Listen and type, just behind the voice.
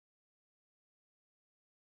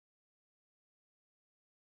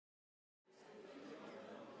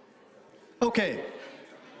Okay,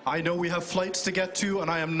 I know we have flights to get to, and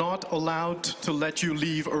I am not allowed to let you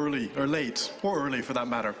leave early, or late, or early for that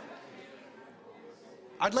matter.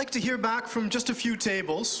 I'd like to hear back from just a few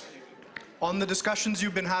tables on the discussions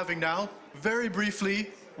you've been having now. Very briefly,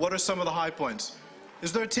 what are some of the high points?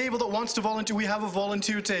 Is there a table that wants to volunteer? We have a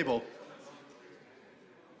volunteer table.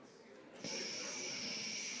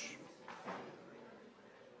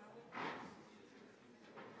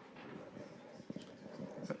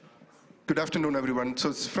 Good afternoon, everyone.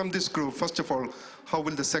 So from this group, first of all, how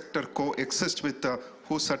will the sector coexist with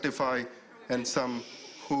who certify and some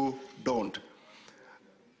who don't?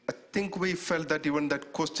 I think we felt that even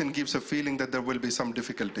that question gives a feeling that there will be some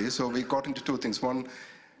difficulty. So we got into two things. One,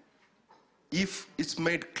 if it's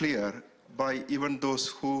made clear by even those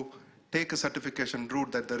who take a certification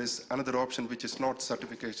route that there is another option which is not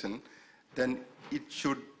certification, then it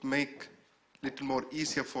should make it a little more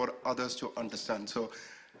easier for others to understand. So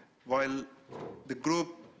while the group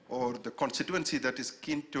or the constituency that is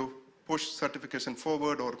keen to push certification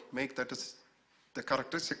forward or make that as the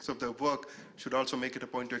characteristics of their work should also make it a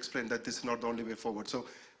point to explain that this is not the only way forward. So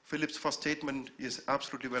Philip's first statement is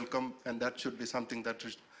absolutely welcome, and that should be something that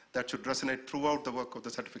should resonate throughout the work of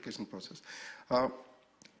the certification process.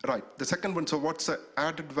 Right, the second one, so what's the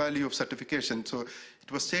added value of certification? So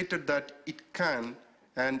it was stated that it can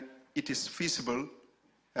and it is feasible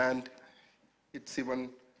and it's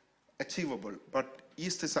even achievable, but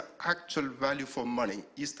is this an actual value for money?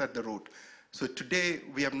 Is that the route? So today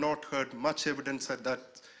we have not heard much evidence that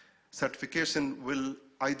certification will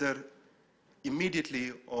either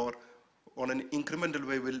immediately or on an incremental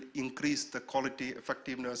way will increase the quality,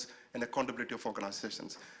 effectiveness, and accountability of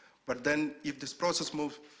organizations. But then if this process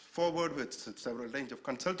moves forward with several range of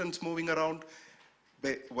consultants moving around,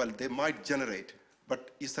 well, they might generate, but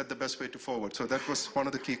is that the best way to forward? So that was one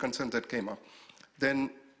of the key concerns that came up. Then,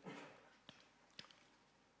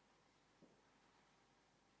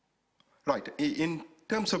 right, in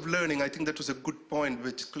terms of learning, I think that was a good point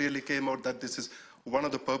which clearly came out that this is one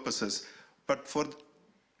of the purposes. But for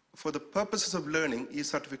the purposes of learning, is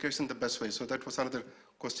certification the best way? So that was another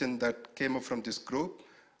question that came up from this group.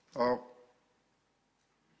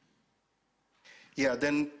 Yeah,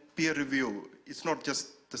 then peer review. It's not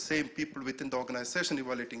just the same people within the organization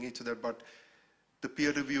evaluating each other, but the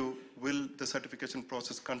peer review, will the certification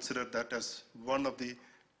process consider that as one of the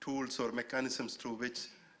tools or mechanisms through which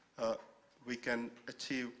we can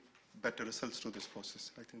achieve better results through this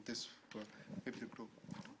process? I think this, maybe the group.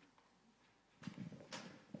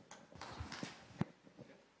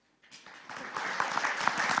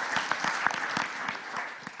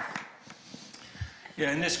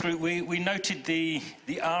 Yeah, in this group, we noted the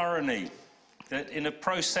irony that in a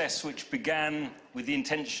process which began with the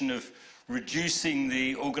intention of reducing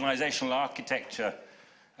the organizational architecture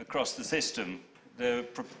across the system, the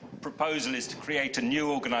proposal is to create a new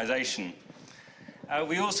organization.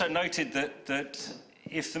 We also noted that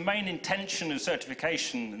if the main intention of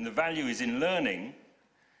certification and the value is in learning,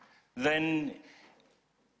 then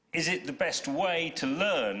is it the best way to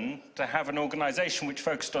learn to have an organization which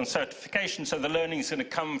focused on certification, so the learning is going to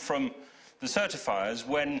come from the certifiers,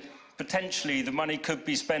 when potentially the money could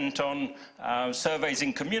be spent on surveys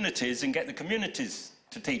in communities and get the communities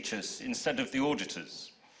to teach us instead of the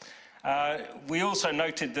auditors? We also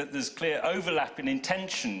noted that there's clear overlap in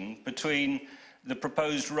intention between the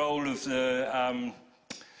proposed role of the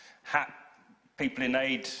HAP People in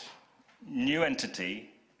Aid new entity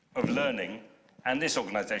of learning and this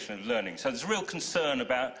organisation of learning. So there's real concern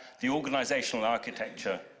about the organisational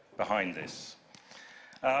architecture behind this.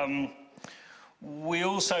 We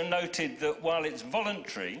also noted that while it's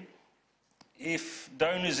voluntary, if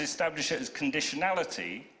donors establish it as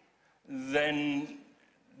conditionality, then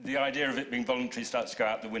the idea of it being voluntary starts to go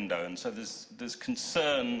out the window. And so there's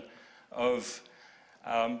concern of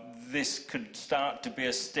this could start to be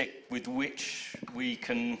a stick with which we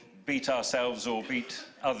can beat ourselves or beat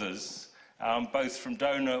others, both from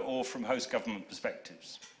donor or from host government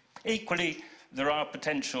perspectives. Equally, there are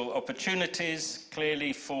potential opportunities,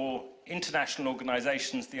 clearly, for international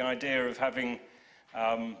organisations. The idea of having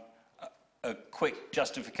a quick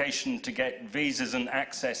justification to get visas and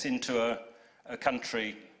access into a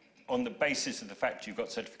country on the basis of the fact you've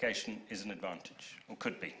got certification is an advantage, or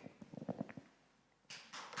could be.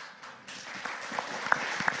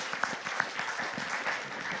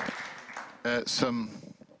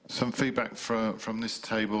 Some feedback from this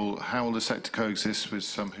table. How will the sector coexist with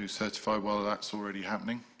some who certify while that's already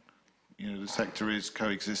happening? You know, the sector is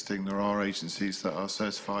coexisting. There are agencies that are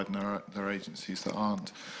certified and there are agencies that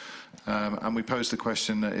aren't. And we posed the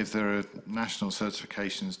question that if there are national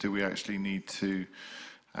certifications, do we actually need to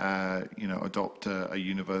adopt a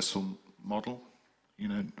universal model.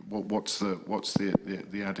 What's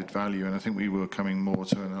the added value? And I think we were coming more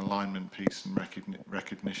to an alignment piece and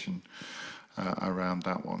recognition around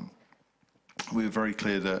that one. We were very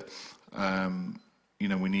clear that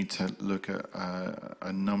we need to look at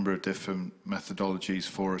a number of different methodologies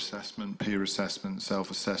for assessment: peer assessment,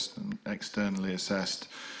 self-assessment, externally assessed,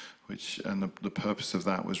 and the purpose of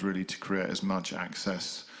that was really to create as much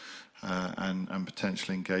access and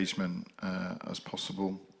potential engagement as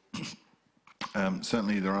possible.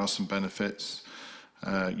 Certainly there are some benefits.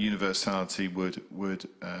 Universality would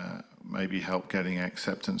maybe help getting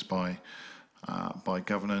acceptance by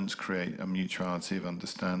governance, create a mutuality of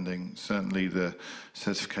understanding. Certainly the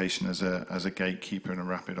certification as a gatekeeper in a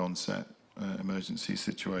rapid onset emergency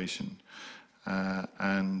situation.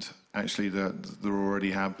 And actually there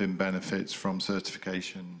already have been benefits from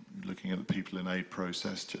certification, looking at the people in aid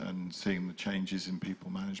process and seeing the changes in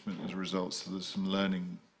people management as a result. So there's some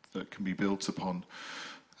learning that can be built upon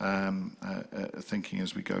thinking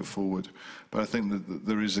as we go forward. But I think that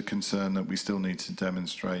there is a concern that we still need to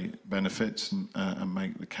demonstrate benefits and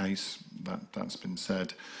make the case, that's been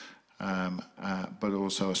said, but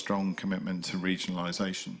also a strong commitment to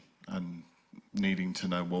regionalisation and needing to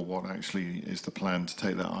know, well, what actually is the plan to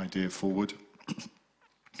take that idea forward.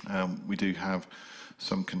 We do have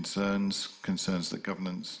some concerns that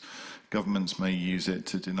governments may use it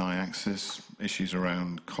to deny access, issues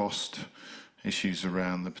around cost, issues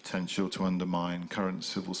around the potential to undermine current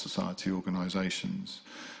civil society organisations,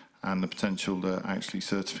 and the potential that actually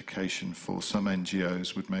certification for some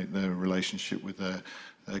NGOs would make their relationship with their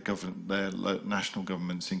national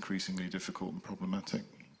governments increasingly difficult and problematic.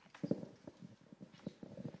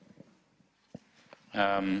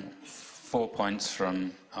 4 points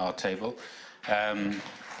from our table.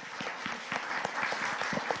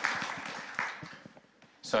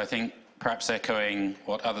 So I think, perhaps echoing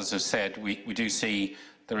what others have said, we do see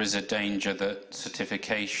there is a danger that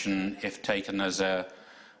certification, if taken as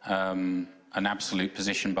an absolute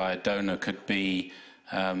position by a donor, could be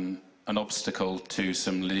an obstacle to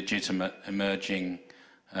some legitimate emerging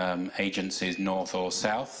agencies, north or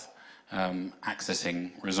south,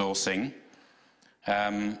 accessing resourcing.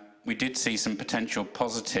 We did see some potential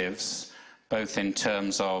positives, both in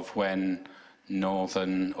terms of when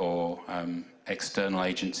northern or external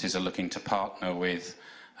agencies are looking to partner with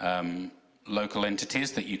local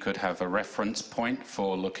entities, that you could have a reference point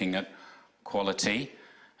for looking at quality,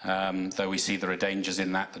 though we see there are dangers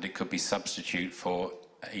in that it could be substitute for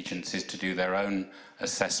agencies to do their own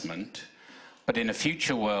assessment. But in a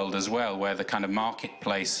future world as well, where the kind of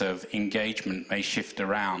marketplace of engagement may shift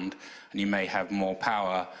around, and you may have more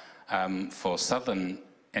power for southern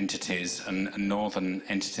entities and northern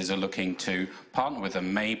entities are looking to partner with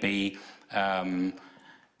them, maybe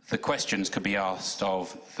the questions could be asked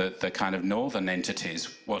of the kind of northern entities.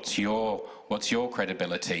 What's your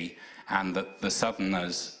credibility? And that the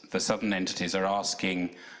southern entities are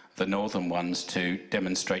asking the northern ones to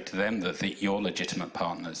demonstrate to them that you're legitimate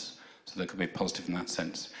partners. So there could be positive in that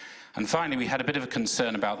sense. And finally, we had a bit of a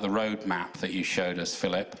concern about the roadmap that you showed us,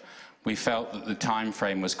 Philip. We felt that the time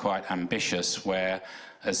frame was quite ambitious, where,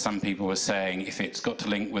 as some people were saying, if it's got to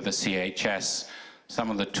link with the CHS, some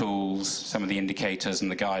of the tools, some of the indicators and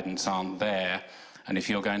the guidance aren't there. And if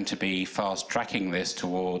you're going to be fast-tracking this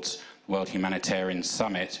towards World Humanitarian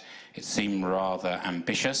Summit, it seemed rather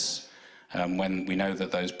ambitious when we know that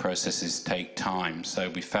those processes take time. So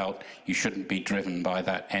we felt you shouldn't be driven by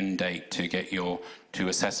that end date to get your 2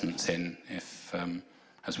 assessments in, if,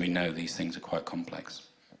 as we know, these things are quite complex.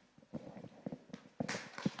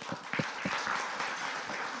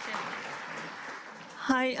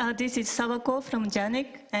 Hi, this is Sawako from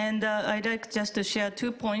JANIC, and I'd like just to share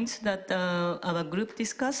 2 points that our group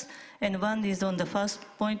discussed. And one is on the first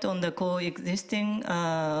point on the coexisting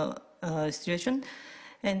situation,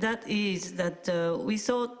 and that is that we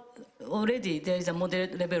saw already there is a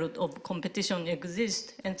moderate level of competition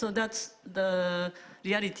exists, and so that's the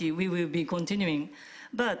reality we will be continuing.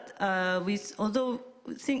 But although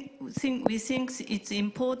we think it's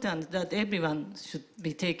important that everyone should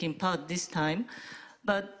be taking part this time,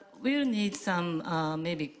 but we'll need some,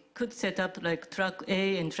 maybe could set up like track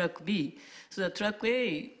A and track B. So the track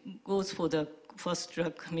A goes for the first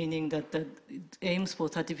track, meaning that it aims for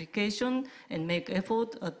certification and make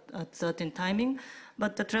effort at certain timing.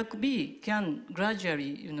 But the track B can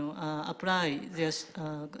gradually, apply their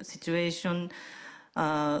situation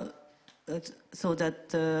so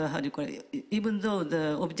that, how do you call it, even though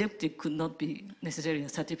the objective could not be necessarily a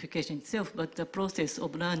certification itself, but the process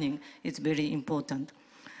of learning is very important.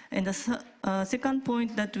 And the second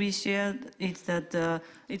point that we shared is that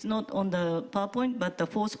it's not on the PowerPoint, but the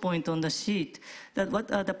fourth point on the sheet, that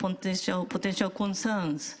what are the potential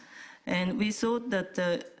concerns. And we thought that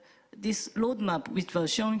this roadmap, which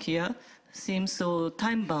was shown here, seems so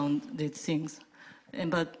time-bound, these things.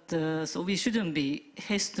 But so we shouldn't be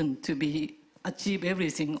hastened to achieve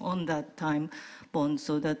everything on that time bond,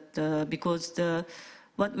 so that because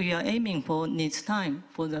what we are aiming for needs time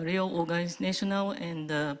for the real organizational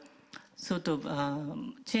and sort of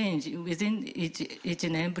change within each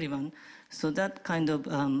and everyone. So that kind of,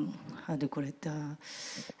 how do you call it,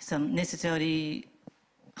 some necessary,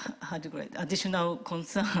 how do you call it, additional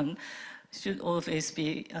concern should always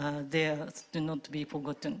be there to not be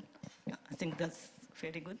forgotten. Yeah, I think that's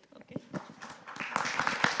very good. Okay.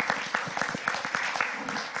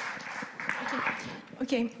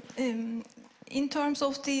 Okay. In terms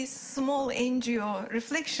of the small NGO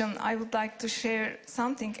reflection, I would like to share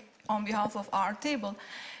something on behalf of our table.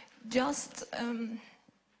 Just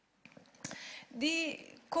the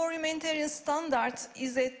Core Humanitarian Standard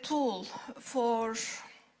is a tool for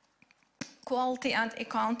quality and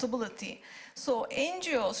accountability. So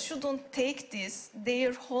NGOs shouldn't take this,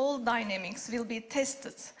 their whole dynamics will be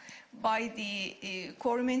tested by the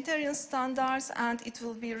Core Humanitarian Standards, and it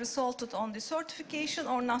will be resulted on the certification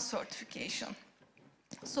or not certification.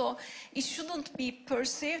 So it shouldn't be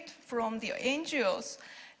perceived from the NGOs,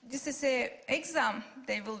 this is an exam,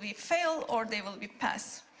 they will be fail or they will be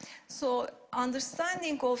pass. So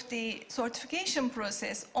understanding of the certification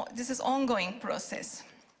process, this is ongoing process.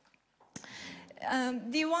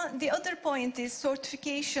 The other point is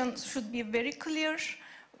certification should be very clear,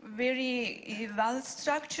 very well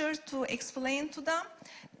structured to explain to them.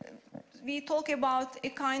 We talk about a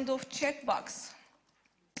kind of checkbox.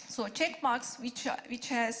 So checkbox which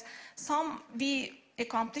has some we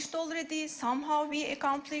accomplished already, somehow we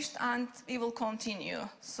accomplished, and we will continue.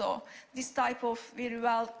 So this type of very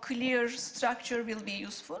well clear structure will be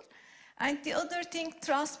useful. And the other thing,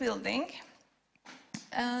 trust building.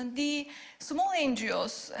 The small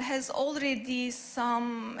NGOs have already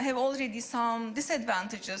some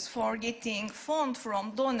disadvantages for getting funds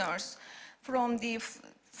from donors, from the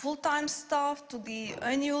full-time staff to the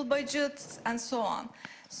annual budgets and so on.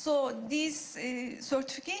 So this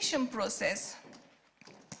certification process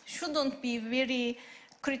shouldn't be very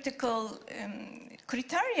critical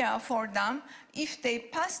criteria for them. If they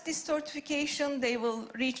pass this certification, they will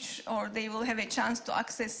reach or they will have a chance to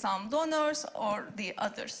access some donors or the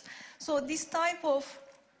others. So this type of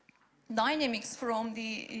dynamics from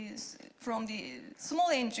the small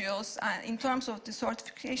NGOs in terms of the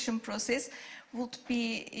certification process would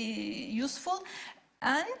be useful.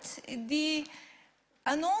 And the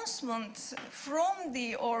announcement from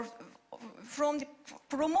the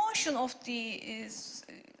promotion of the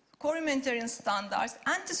Core Humanitarian Standards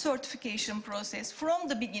and the certification process from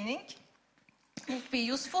the beginning would be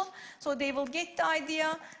useful. So they will get the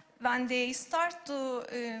idea when they start to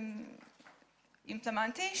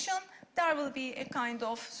implementation, there will be a kind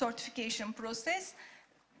of certification process,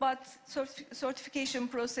 but certification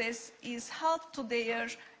process is help to their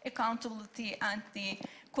accountability and the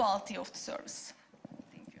quality of the service.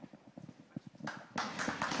 Thank you.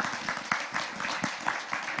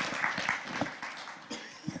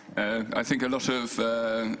 I think a lot of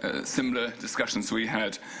similar discussions we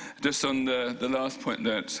had. Just on the last point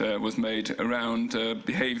that was made around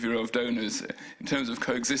behaviour of donors, in terms of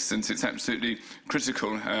coexistence, it's absolutely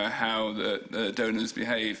critical how the donors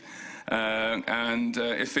behave. And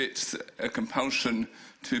if it's a compulsion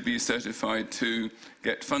to be certified to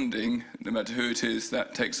get funding, no matter who it is,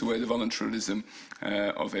 that takes away the voluntarism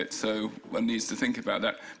of it. So one needs to think about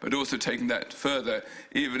that. But also taking that further,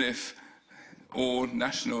 even if all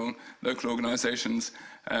national, local organisations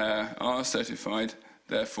are certified,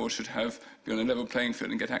 therefore should be on a level playing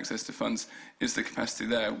field and get access to funds, is the capacity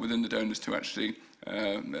there within the donors to actually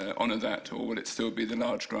honour that, or will it still be the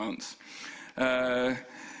large grants?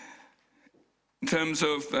 In terms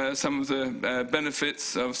of some of the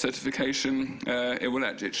benefits of certification,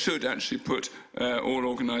 it should actually put all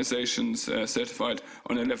organisations certified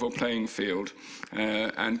on a level playing field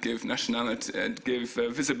and give nationality and give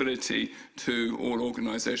visibility to all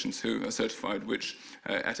organisations who are certified, which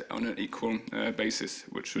on an equal basis,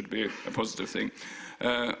 which would be a positive thing.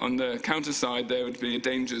 On the counter side, there would be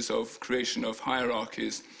dangers of creation of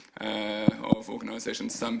hierarchies of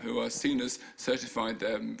organisations, some who are seen as certified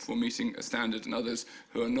for meeting a standard and others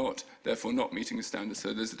who are not, therefore not meeting a standard.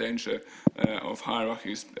 So there's a danger of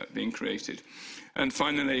hierarchies being created. And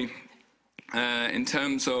finally, in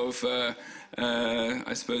terms of,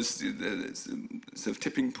 I suppose, the sort of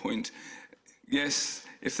tipping point, yes,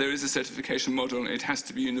 if there is a certification model, it has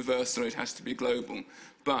to be universal, it has to be global,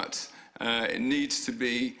 but it needs to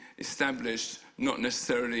be established not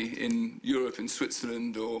necessarily in Europe, in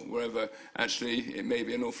Switzerland or wherever. Actually, it may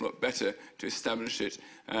be an awful lot better to establish it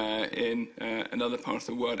in another part of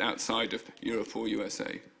the world outside of Europe or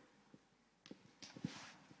USA.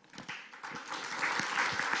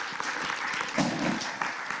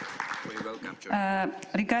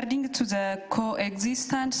 Regarding to the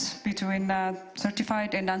coexistence between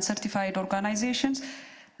certified and uncertified organizations,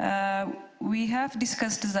 we have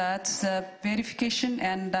discussed that the verification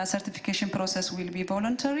and the certification process will be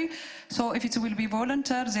voluntary. So if it will be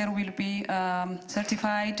voluntary, there will be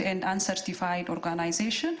certified and uncertified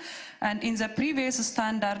organization. And in the previous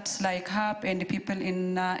standards like HAP and people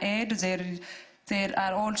in aid, there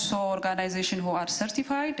are also organizations who are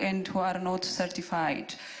certified and who are not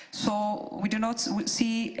certified. So we do not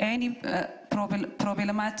see any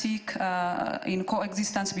problematic in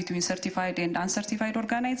coexistence between certified and uncertified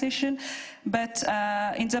organization. But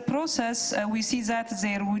in the process, we see that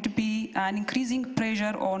there would be an increasing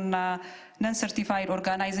pressure on non-certified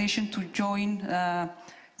organization to join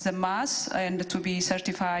the mass and to be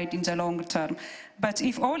certified in the long term. But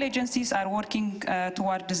if all agencies are working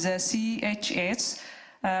towards the CHS,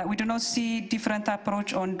 we do not see different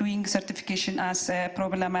approach on doing certification as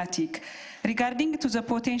problematic. Regarding to the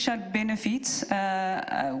potential benefits,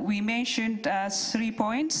 we mentioned 3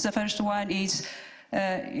 points. The first one is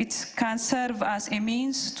it can serve as a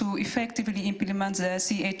means to effectively implement the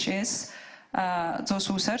CHS. Those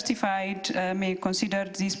who certified may consider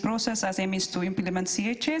this process as a means to implement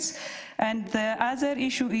CHS. And the other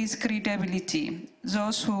issue is credibility.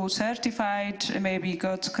 Those who certified maybe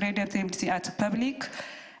got credibility at public.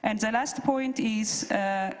 And the last point is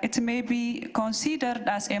it may be considered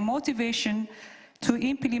as a motivation to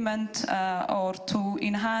implement or to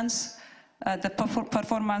enhance the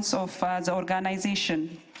performance of the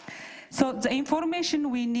organization. So the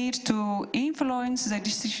information we need to influence the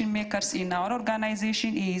decision makers in our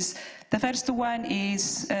organization is, the first one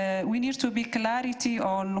is we need to be clarity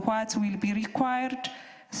on what will be required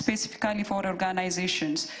specifically for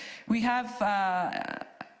organizations. We have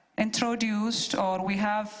introduced or we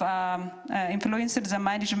have influenced the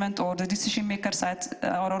management or the decision makers at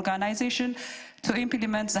our organization to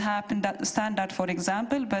implement the HAP standard, for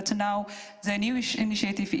example, but now the new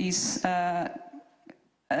initiative is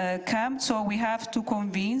come, so we have to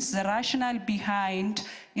convince the rationale behind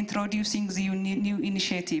introducing the new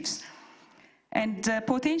initiatives. And the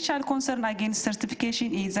potential concern against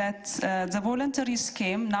certification is that the voluntary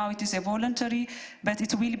scheme, now it is a voluntary, but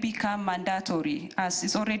it will become mandatory. As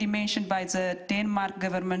is already mentioned by the Denmark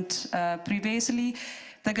government previously,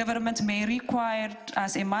 the government may require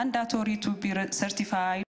as a mandatory to be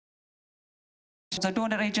certified. The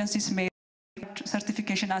donor agencies may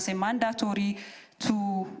certification as a mandatory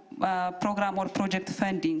to program or project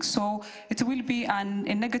funding. So it will be a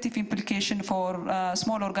negative implication for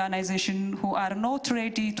small organizations who are not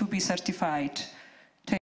ready to be certified.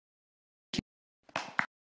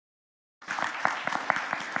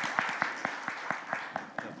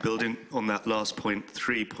 Building on that last point,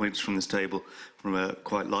 3 points from this table from a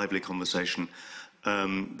quite lively conversation.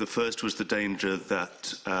 The first was the danger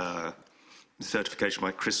that certification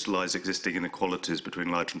might crystallize existing inequalities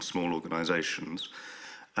between large and small organizations,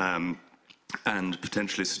 and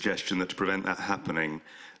potentially a suggestion that to prevent that happening,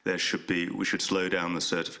 we should slow down the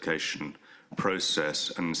certification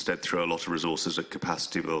process and instead throw a lot of resources at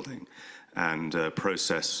capacity building and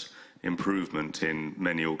process improvement in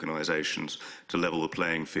many organizations to level the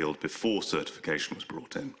playing field before certification was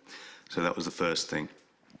brought in. So that was the first thing.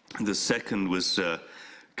 The second was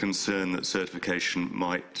concern that certification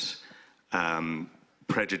might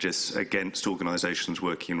prejudice against organizations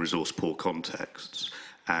working in resource-poor contexts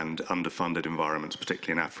and underfunded environments,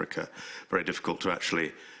 particularly in Africa. Very difficult to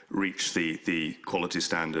actually reach the quality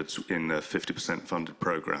standards in a 50% funded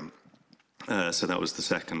program. So that was the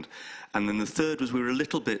second. And then the third was we were a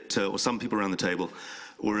little bit, or some people around the table,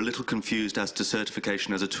 were a little confused as to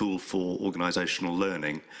certification as a tool for organizational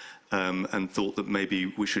learning, and thought that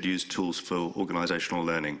maybe we should use tools for organizational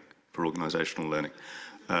learning,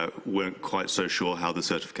 weren't quite so sure how the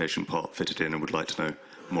certification part fitted in and would like to know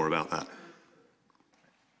more about that.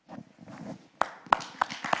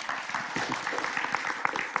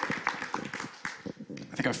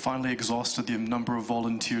 I think I've finally exhausted the number of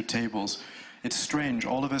volunteer tables. It's strange,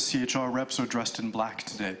 all of us CHR reps are dressed in black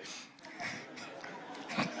today.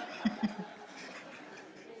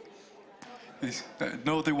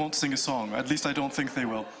 No, they won't sing a song. At least I don't think they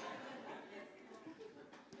will.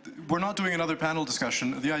 we're not doing another panel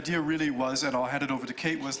discussion. The idea really was, and I'll hand it over to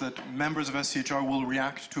Kate, was that members of SCHR will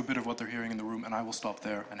react to a bit of what they're hearing in the room, and I will stop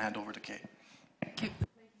there and hand over to Kate.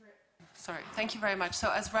 Thank you very much. So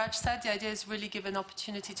as Raj said, the idea is really give an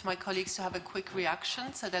opportunity to my colleagues to have a quick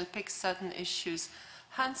reaction, so they'll pick certain issues.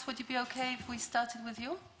 Hans, would you be okay if we started with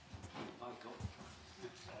you?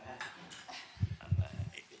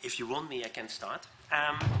 If you want me, I can start.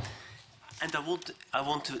 And I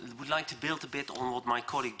would like to build a bit on what my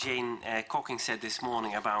colleague Jane Cocking said this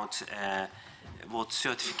morning about what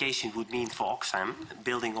certification would mean for Oxfam,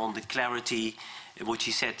 building on the clarity, what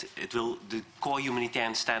she said, the core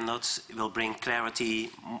humanitarian standards will bring clarity,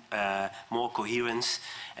 more coherence,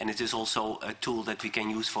 and it is also a tool that we can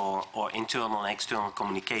use for our internal and external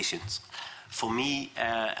communications. For me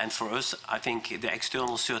and for us, I think the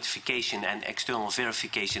external certification and external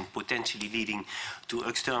verification potentially leading to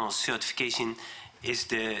external certification is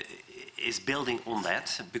building on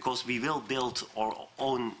that, because we will build our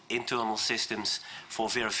own internal systems for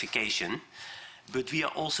verification. But we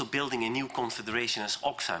are also building a new confederation as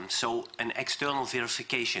Oxfam, so an external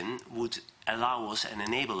verification would allow us and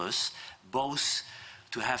enable us both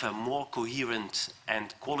to have a more coherent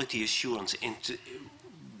and quality assurance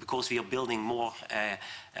because we are building more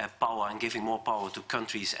power and giving more power to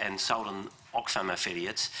countries and southern Oxfam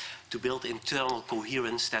affiliates to build internal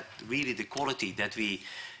coherence, that really the quality that we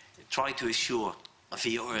try to assure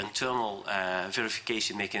via our internal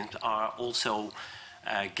verification mechanisms are also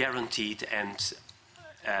guaranteed and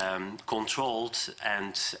controlled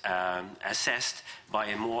and assessed by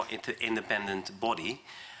a more independent body.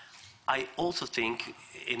 I also think,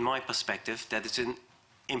 in my perspective, that it's an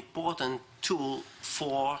important tool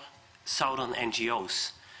for southern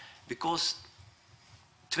NGOs, because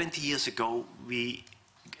 20 years ago we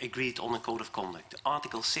agreed on a code of conduct.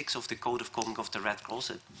 Article 6 of the Code of Conduct of the Red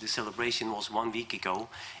Cross, the celebration was 1 week ago,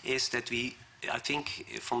 is that we, I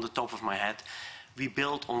think from the top of my head, we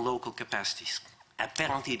build on local capacities.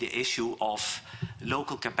 Apparently the issue of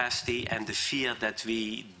local capacity and the fear that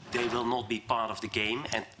they will not be part of the game,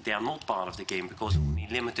 and they are not part of the game because only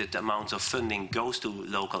limited amounts of funding goes to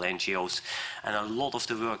local NGOs, and a lot of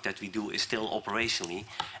the work that we do is still operationally.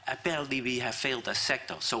 Apparently we have failed as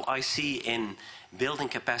sector. So I see in building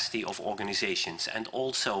capacity of organizations and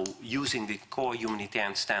also using the core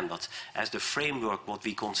humanitarian standards as the framework what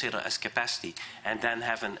we consider as capacity, and then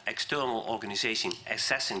have an external organization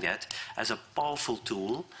assessing that as a powerful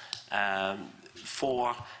tool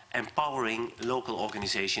for empowering local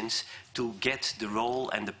organizations to get the role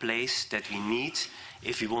and the place that we need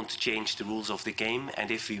if we want to change the rules of the game,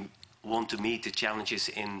 and if we want to meet the challenges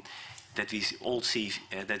that we all see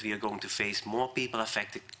that we are going to face more people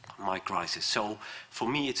affected by crisis. So for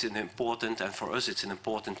me it's an important, and for us it's an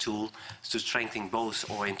important tool to strengthen both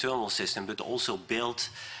our internal system but also build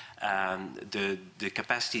the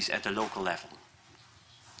capacities at the local level.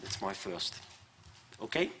 That's my first.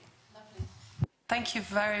 Okay? Lovely. Thank you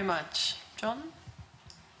very much. John?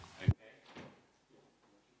 Okay.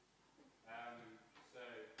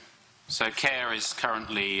 So CARE is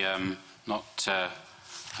currently not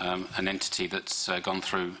an entity that's gone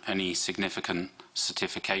through any significant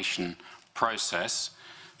certification process.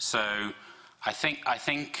 So I think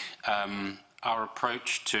our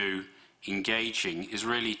approach to engaging is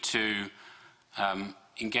really to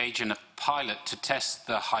engage in a pilot to test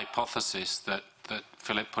the hypothesis that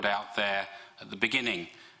Philip put out there at the beginning,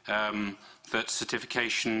 that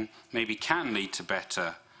certification maybe can lead to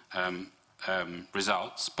better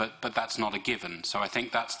results, but that's not a given. So I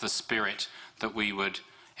think that's the spirit that we would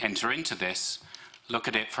enter into this, look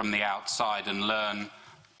at it from the outside and learn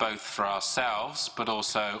both for ourselves, but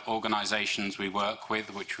also organisations we work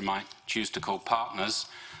with, which we might choose to call partners,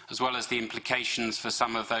 as well as the implications for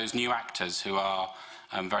some of those new actors who are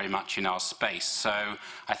very much in our space. So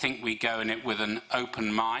I think we go in it with an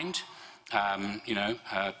open mind,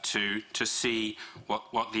 to see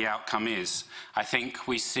what the outcome is. I think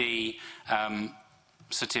we see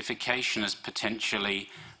certification as potentially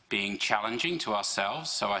being challenging to ourselves,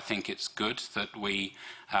 so I think it's good that we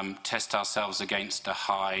test ourselves against a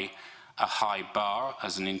high bar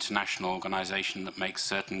as an international organisation that makes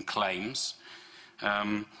certain claims.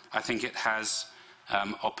 I think it has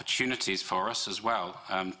opportunities for us as well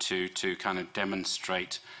to kind of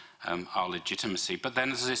demonstrate our legitimacy. But then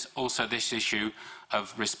there's also this issue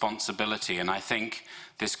of responsibility, and I think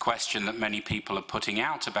this question that many people are putting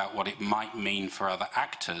out about what it might mean for other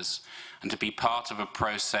actors, and to be part of a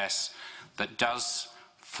process that does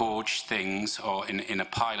forge things, or in a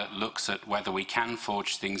pilot looks at whether we can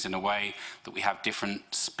forge things in a way that we have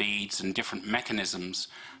different speeds and different mechanisms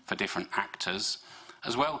for different actors.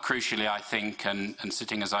 as well, crucially, I think, and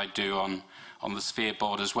sitting as I do on the Sphere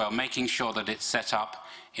board as well, making sure that it's set up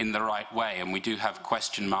in the right way. And we do have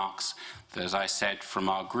question marks, as I said, from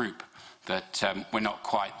our group, that we're not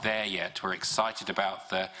quite there yet. We're excited about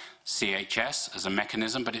the CHS as a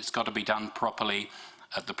mechanism, but it's got to be done properly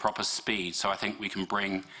at the proper speed. So I think we can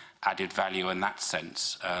bring added value in that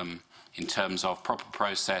sense, in terms of proper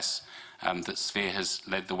process that Sphere has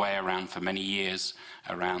led the way around for many years,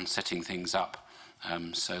 around setting things up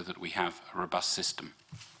so that we have a robust system.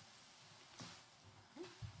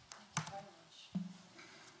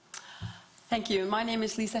 Thank you. My name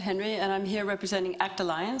is Lisa Henry, and I'm here representing ACT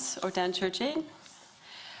Alliance, or Dan Church Aid.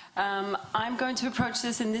 I'm going to approach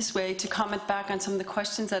this in this way to comment back on some of the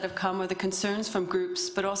questions that have come or the concerns from groups,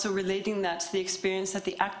 but also relating that to the experience that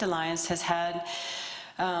the ACT Alliance has had.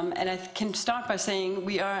 And I can start by saying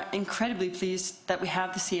we are incredibly pleased that we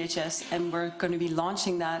have the CHS, and we're going to be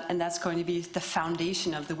launching that, and that's going to be the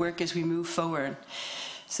foundation of the work as we move forward.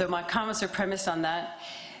 So my comments are premised on that.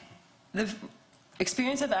 The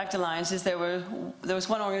experience of ACT Alliance is there was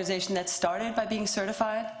one organization that started by being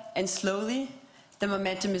certified, and slowly the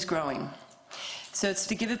momentum is growing. So it's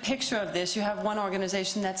to give a picture of this, you have one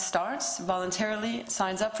organization that starts voluntarily,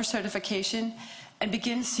 signs up for certification, and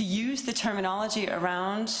begins to use the terminology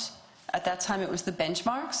around, at that time it was the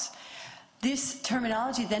benchmarks. This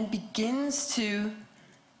terminology then begins to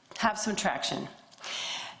have some traction.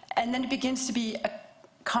 And then it begins to be a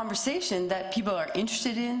conversation that people are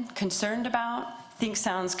interested in, concerned about, think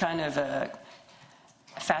sounds kind of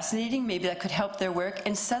fascinating, maybe that could help their work,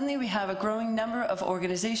 and suddenly we have a growing number of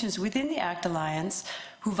organizations within the ACT Alliance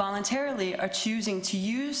who voluntarily are choosing to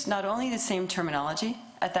use not only the same terminology,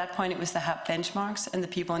 at that point it was the HAP benchmarks and the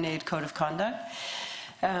People in Aid Code of Conduct,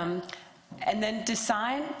 and then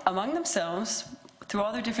decide among themselves, through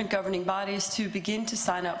all their different governing bodies, to begin to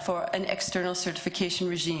sign up for an external certification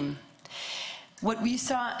regime. What we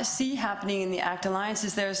see happening in the ACT Alliance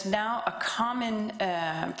is there's now a common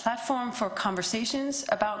platform for conversations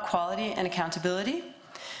about quality and accountability.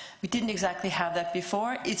 We didn't exactly have that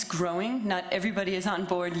before. It's growing. Not everybody is on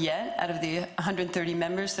board yet. Out of the 130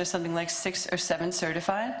 members, there's something like 6 or 7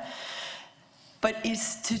 certified. But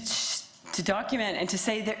it's to document and to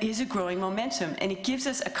say there is a growing momentum, and it gives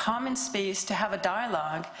us a common space to have a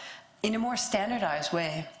dialogue in a more standardized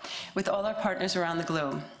way with all our partners around the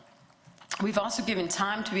globe. We've also given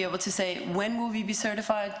time to be able to say, when will we be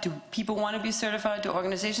certified? Do people want to be certified? Do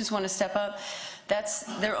organizations want to step up? That's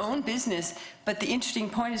their own business. But the interesting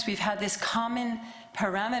point is we've had this common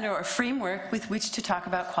parameter or framework with which to talk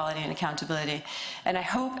about quality and accountability. And I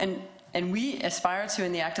hope, and we aspire to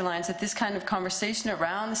in the ACT Alliance, that this kind of conversation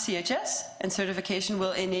around the CHS and certification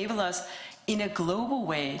will enable us in a global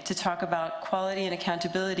way to talk about quality and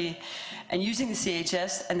accountability, and using the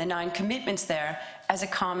CHS and the 9 commitments there as a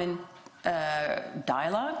common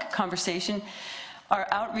dialogue, conversation. Our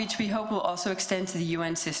outreach, we hope, will also extend to the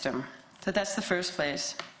UN system. So that's the first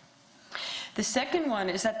place. The second one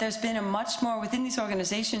is that there's been a much more, within these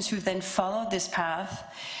organizations who've then followed this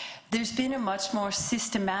path, there's been a much more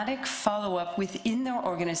systematic follow-up within their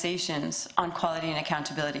organizations on quality and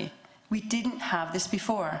accountability. We didn't have this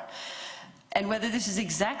before. And whether this is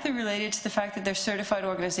exactly related to the fact that they're certified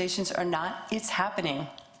organizations or not, it's happening.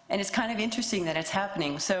 And it's kind of interesting that it's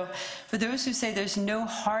happening. So for those who say there's no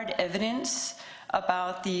hard evidence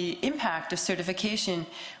about the impact of certification,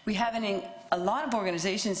 we have a lot of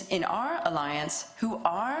organizations in our alliance who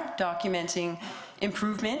are documenting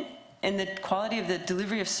improvement in the quality of the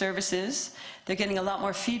delivery of services. They're getting a lot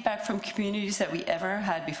more feedback from communities that we ever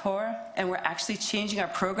had before, and we're actually changing our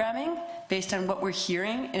programming based on what we're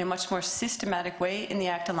hearing in a much more systematic way in the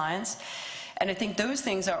ACT Alliance. And I think those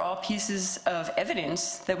things are all pieces of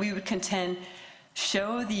evidence that we would contend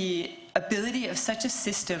show the ability of such a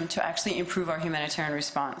system to actually improve our humanitarian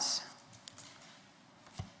response.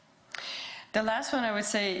 The last one I would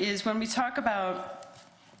say is when we talk about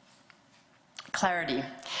clarity.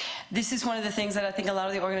 This is one of the things that I think a lot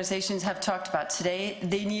of the organizations have talked about today.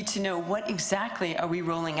 They need to know, what exactly are we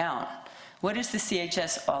rolling out? What is the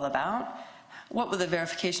CHS all about? What will the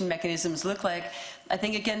verification mechanisms look like? I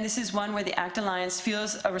think, again, this is one where the ACT Alliance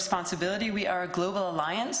feels a responsibility. We are a global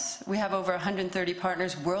alliance. We have over 130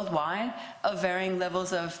 partners worldwide of varying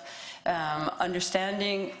levels of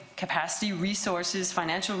understanding, capacity, resources,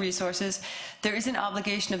 financial resources. There is an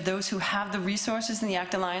obligation of those who have the resources in the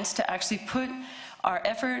ACT Alliance to actually put our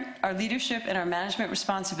effort, our leadership, and our management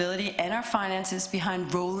responsibility and our finances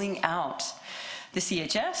behind rolling out the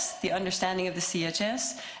CHS, the understanding of the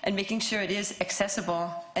CHS, and making sure it is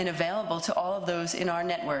accessible and available to all of those in our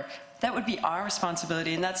network. that would be our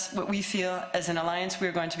responsibility, and that's what we feel as an alliance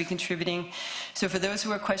we're going to be contributing. So for those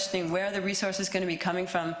who are questioning where the resource is going to be coming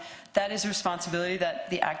from, that is a responsibility that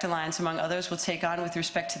the ACT Alliance, among others, will take on with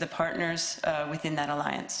respect to the partners within that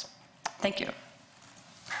alliance. Thank you.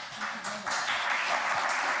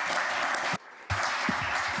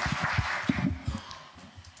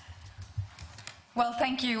 Well,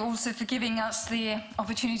 thank you also for giving us the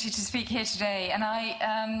opportunity to speak here today. And I,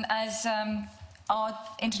 as our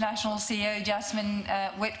international CEO, Jasmine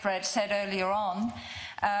Whitbread, said earlier on,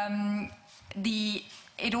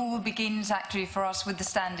 it all begins actually for us with the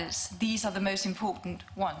standards. These are the most important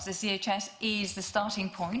ones. The CHS is the starting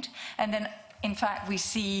point, and then in fact we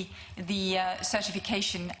see the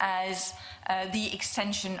certification as the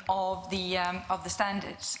extension of the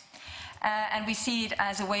standards. And we see it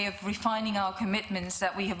as a way of refining our commitments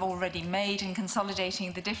that we have already made and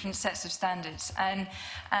consolidating the different sets of standards. And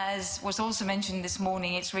as was also mentioned this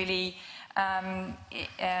morning, it's really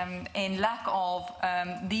in lack of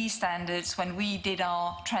these standards, when we did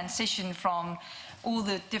our transition from all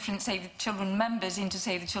the different Save the Children members into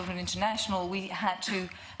Save the Children International, we had to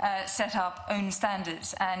set up own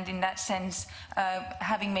standards. And in that sense,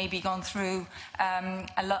 having maybe gone through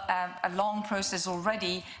a long process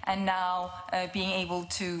already, and now being able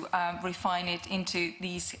to refine it into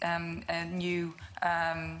these new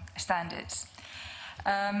standards.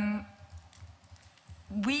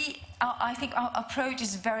 I think our approach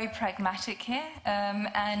is very pragmatic here,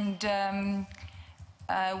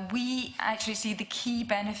 we actually see the key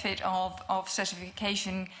benefit of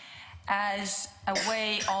certification as a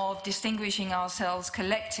way of distinguishing ourselves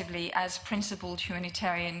collectively as principled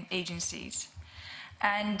humanitarian agencies.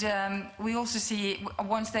 And we also see,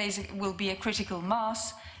 once there will be a critical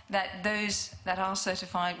mass, that those that are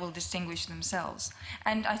certified will distinguish themselves.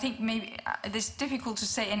 And I think maybe it's difficult to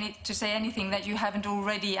say anything that you haven't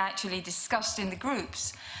already actually discussed in the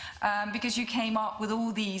groups, because you came up with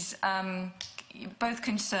all these both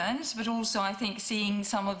concerns, but also I think seeing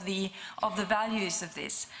some of the values of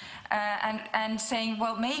this, and saying,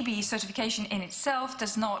 well, maybe certification in itself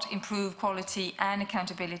does not improve quality and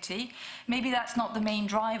accountability. Maybe that's not the main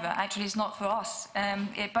driver. Actually, it's not for us,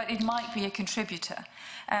 but it might be a contributor,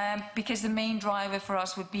 because the main driver for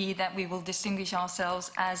us would be that we will distinguish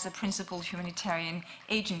ourselves as a principled humanitarian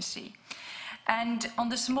agency. And on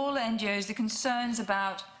the smaller NGOs, the concerns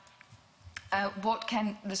about what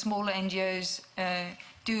can the smaller NGOs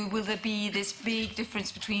do? Will there be this big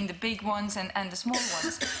difference between the big ones and the small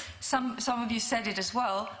ones? Some of you said it as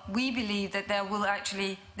well. We believe that there will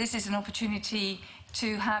actually, this is an opportunity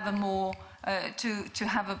to have a more, to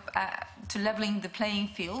leveling the playing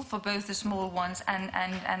field for both the small ones and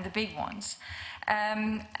the big ones.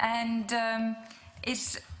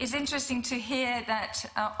 It's interesting to hear that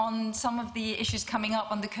on some of the issues coming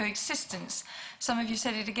up on the coexistence, some of you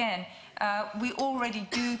said it again, we already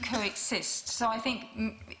do coexist. So I think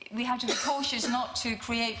we have to be cautious not to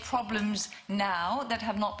create problems now that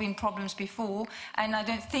have not been problems before, and I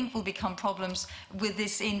don't think will become problems with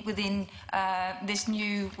this within this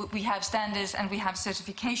new, we have standards and we have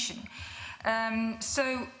certification.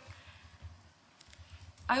 So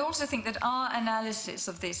I also think that our analysis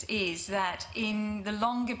of this is that in the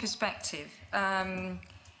longer perspective, and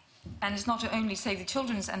it's not only Save the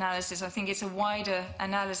Children's analysis, I think it's a wider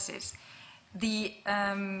analysis,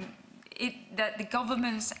 that the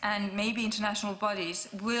governments and maybe international bodies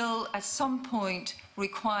will at some point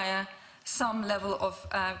require some level of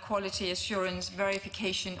quality assurance,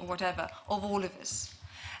 verification or whatever of all of us.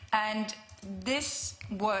 And this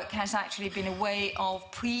work has actually been a way of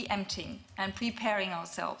preempting and preparing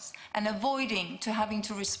ourselves and avoiding to having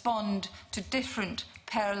to respond to different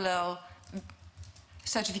parallel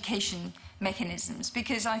certification mechanisms,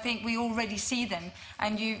 because I think we already see them,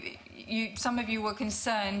 and some of you were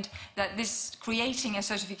concerned that this creating a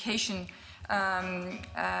certification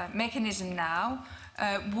mechanism now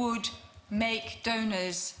would make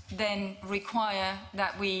donors then require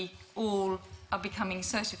that we all are becoming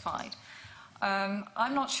certified.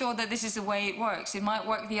 I'm not sure that this is the way it works. It might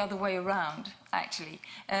work the other way around, actually.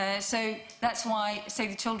 So that's why Save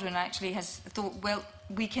the Children actually has thought, well,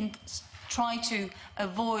 we can try to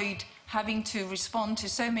avoid having to respond to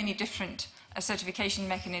so many different certification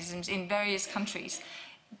mechanisms in various countries,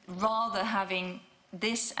 rather having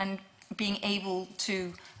this and being able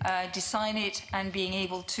to design it and being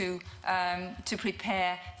able to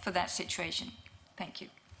prepare for that situation. Thank you.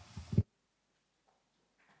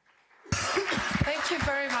 Thank you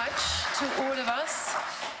very much to all of us.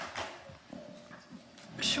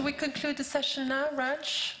 Should we conclude the session now,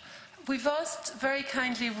 Raj? We've asked very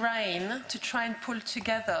kindly Rain to try and pull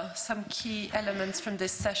together some key elements from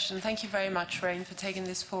this session. Thank you very much, Rain, for taking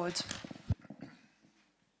this forward.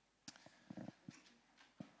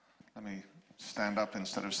 Let me stand up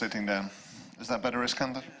instead of sitting down. Is that better,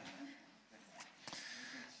 Iskander?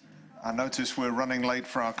 I notice we're running late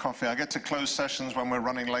for our coffee. I get to close sessions when we're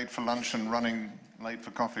running late for lunch and running late for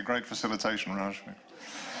coffee. Great facilitation, Raj.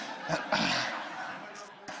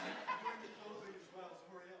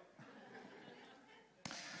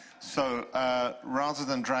 So rather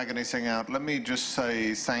than drag anything out, let me just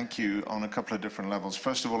say thank you on a couple of different levels.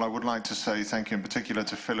 First of all, I would like to say thank you in particular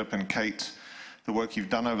to Philip and Kate. The work you've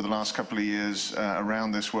done over the last couple of years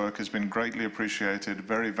around this work has been greatly appreciated,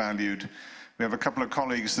 very valued. We have a couple of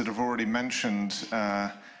colleagues that have already mentioned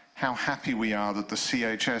how happy we are that the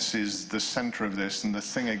CHS is the center of this and the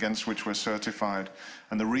thing against which we're certified.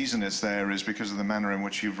 And the reason it's there is because of the manner in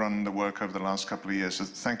which you've run the work over the last couple of years. So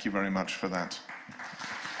thank you very much for that.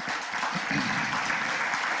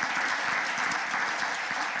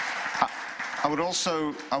 I would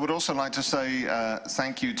also like to say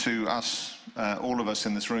thank you to us, all of us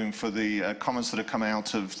in this room, for the comments that have come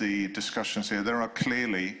out of the discussions here. There are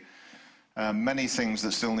clearly many things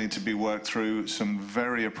that still need to be worked through, some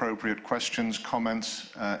very appropriate questions, comments,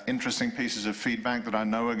 interesting pieces of feedback that I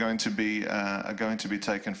know are going to be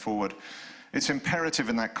taken forward. It's imperative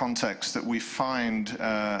in that context that we find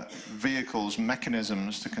vehicles,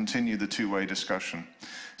 mechanisms to continue the two-way discussion,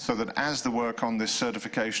 so that as the work on this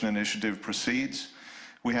certification initiative proceeds,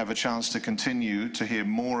 we have a chance to continue to hear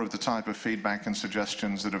more of the type of feedback and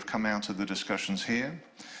suggestions that have come out of the discussions here,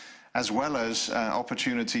 as well as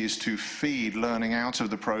opportunities to feed learning out of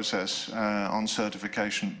the process on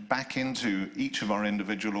certification back into each of our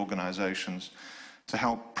individual organizations to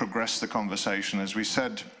help progress the conversation. As we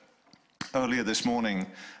said earlier this morning,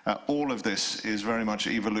 all of this is very much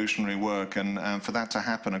evolutionary work, and for that to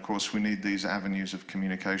happen, of course, we need these avenues of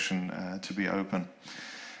communication to be open.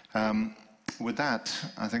 With that,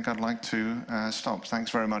 I think I'd like to stop.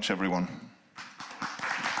 Thanks very much, everyone.